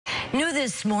New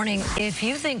this morning, if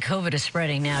you think COVID is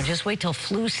spreading now, just wait till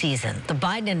flu season. The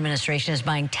Biden administration is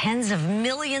buying tens of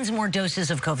millions more doses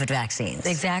of COVID vaccines.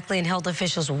 Exactly, and health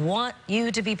officials want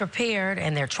you to be prepared,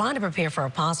 and they're trying to prepare for a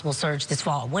possible surge this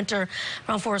fall and winter.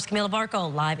 From Forest, Camila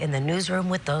Barco live in the newsroom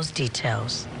with those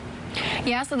details.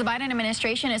 Yeah, so the Biden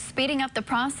administration is speeding up the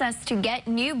process to get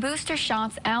new booster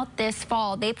shots out this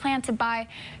fall. They plan to buy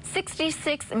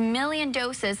 66 million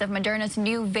doses of Moderna's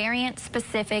new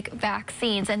variant-specific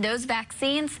vaccines. And those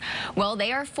vaccines, well,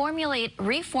 they are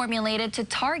reformulated to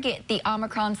target the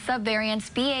Omicron subvariants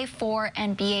BA4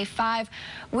 and BA5,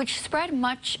 which spread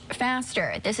much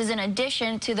faster. This is in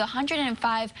addition to the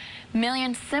 105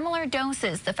 million similar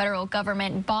doses the federal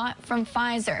government bought from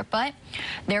Pfizer. But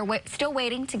they're still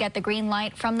waiting to get the green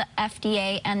light from the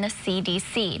FDA and the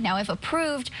CDC. Now, if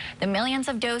approved, the millions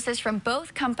of doses from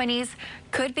both companies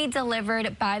could be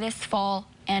delivered by this fall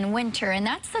and winter, and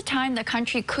that's the time the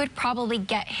country could probably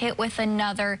get hit with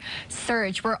another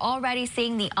surge. We're already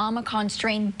seeing the Omicron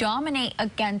strain dominate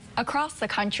across the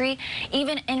country,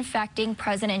 even infecting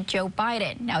President Joe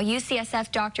Biden. Now,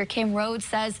 UCSF Dr. Kim Rhodes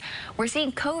says we're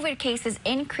seeing COVID cases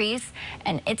increase,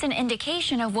 and it's an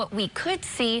indication of what we could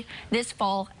see this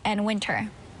fall and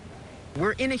winter.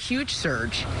 We're in a huge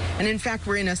surge, and in fact,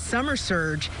 we're in a summer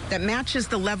surge that matches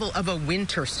the level of a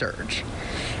winter surge.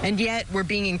 And yet, we're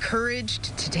being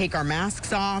encouraged to take our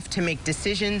masks off, to make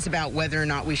decisions about whether or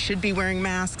not we should be wearing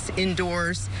masks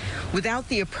indoors without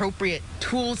the appropriate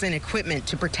tools and equipment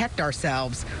to protect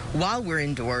ourselves while we're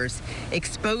indoors,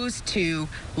 exposed to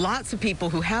lots of people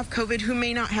who have COVID who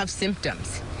may not have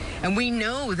symptoms. And we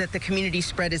know that the community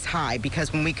spread is high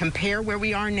because when we compare where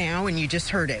we are now, and you just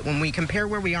heard it, when we compare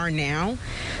where we are now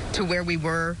to where we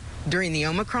were during the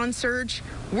Omicron surge,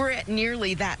 we're at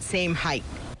nearly that same height.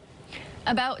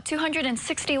 About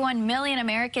 261 million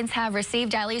Americans have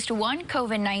received at least one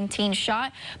COVID-19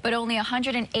 shot, but only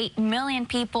 108 million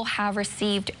people have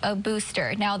received a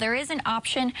booster. Now, there is an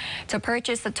option to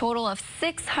purchase a total of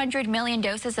 600 million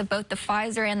doses of both the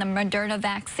Pfizer and the Moderna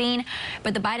vaccine,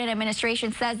 but the Biden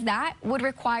administration says that would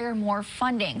require more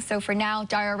funding. So for now,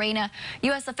 Diarena,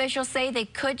 U.S. officials say they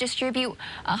could distribute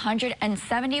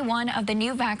 171 of the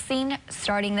new vaccine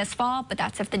starting this fall, but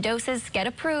that's if the doses get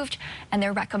approved and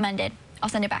they're recommended. I'll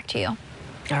send it back to you. All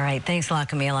right. Thanks a lot,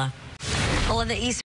 Camila. Well, in the East